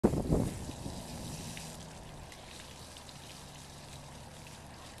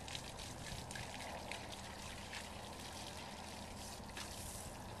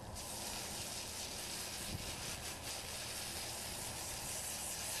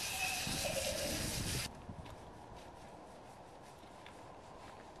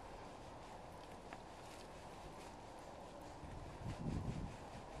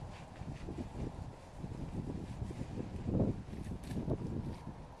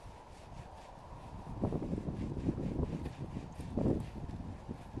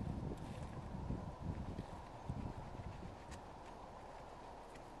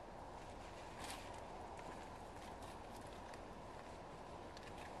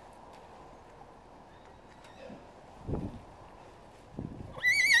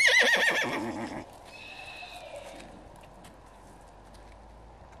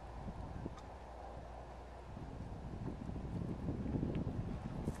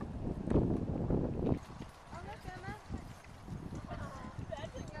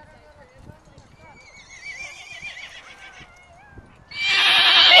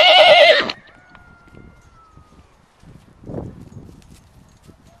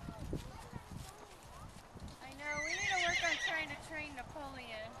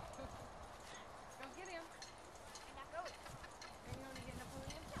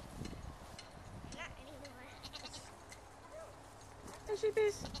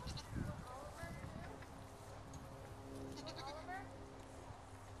sheepies.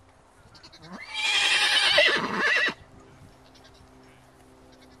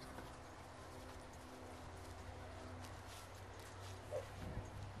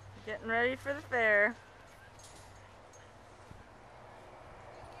 Getting ready for the fair.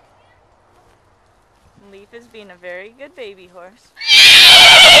 Leif is being a very good baby horse.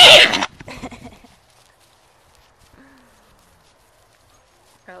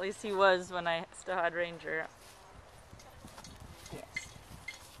 Or at least he was when I still had Ranger. Yes.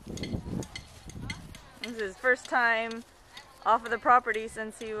 This is his first time off of the property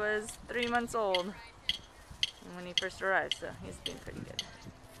since he was 3 months old. And when he first arrived, so he's been pretty good.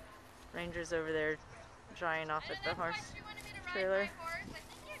 Ranger's over there drying off at the horse trailer.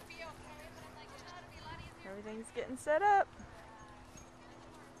 Everything's getting set up.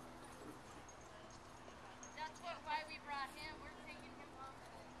 That's why we brought him. We're taking him home.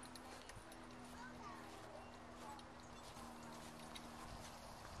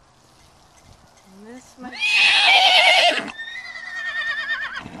 And this might...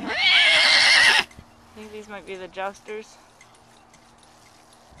 I think these might be the jousters.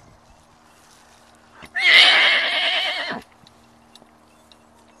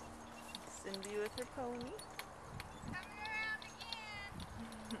 Cindy with her pony.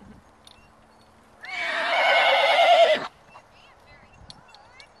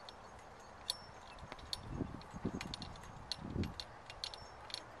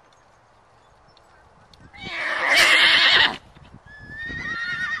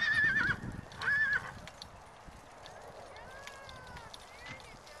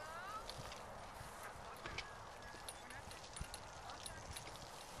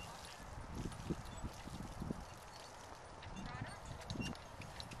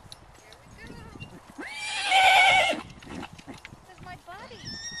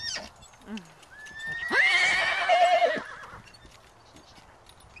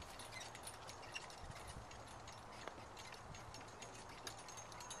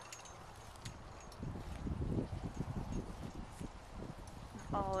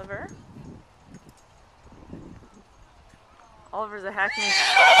 Oliver. Oliver's a Hackney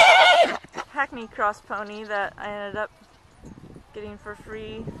cross pony that I ended up getting for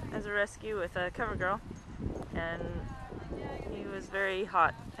free as a rescue with a cover girl, and he was very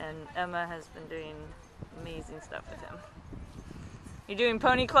hot, and Emma has been doing amazing stuff with him. You doing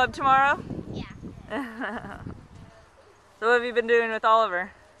pony club tomorrow? Yeah. So what have you been doing with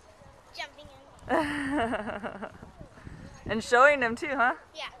Oliver? Jumping in. And showing him too, huh?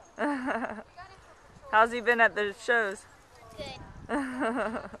 Yeah. How's he been at the shows? Good.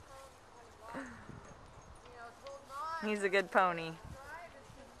 He's a good pony.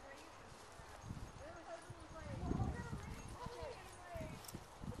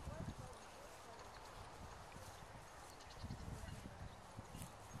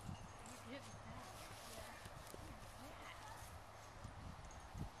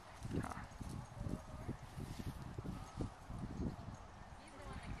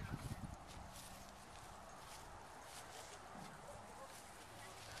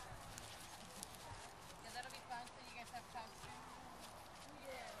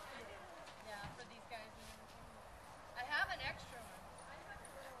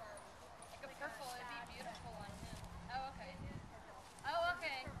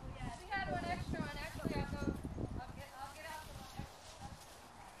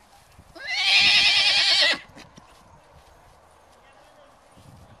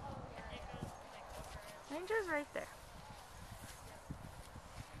 Ranger's right there.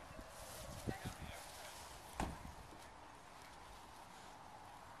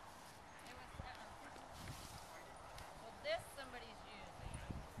 Well, this somebody's using.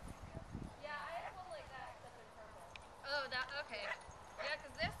 Yeah, I had one like that, except in purple. Oh, that, okay. Yeah,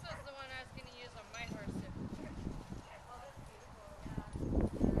 because this was the one I was going to use on my horse. Oh, that's beautiful, yeah.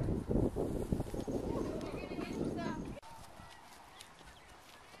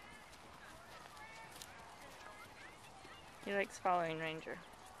 He likes following Ranger.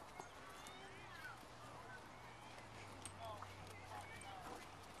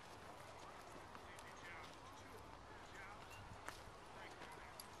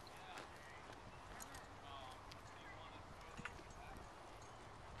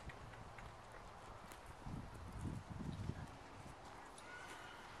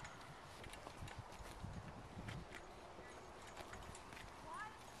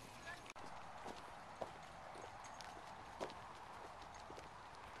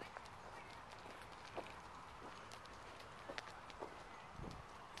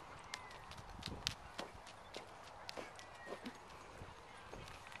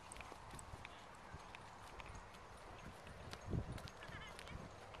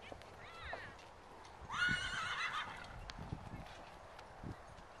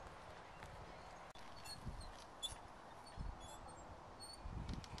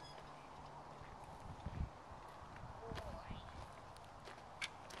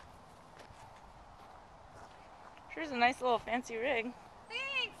 Here's a nice little fancy rig.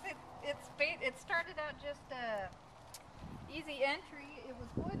 Thanks. It started out just easy entry. It was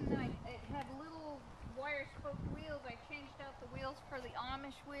wood, and it had little wire spoked wheels. I changed out the wheels for the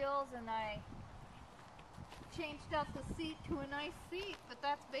Amish wheels, and I changed out the seat to a nice seat. But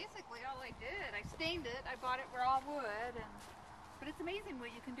that's basically all I did. I stained it. I bought it raw wood, but it's amazing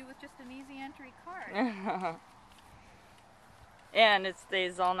what you can do with just an easy entry car. And it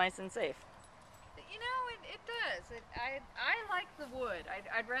stays all nice and safe. You know, it does. I like the wood.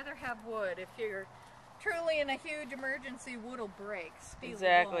 I'd rather have wood. If you're truly in a huge emergency, wood'll break.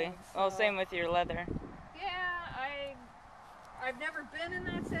 Exactly. Alone, so. Well, same with your leather. Yeah, I've never been in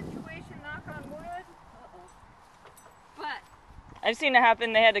that situation, knock on wood. But I've seen it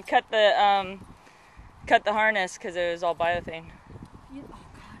happen. They had to cut the harness because it was all biothane. Oh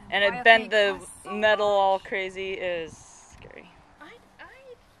God, And it bent the metal all crazy. It was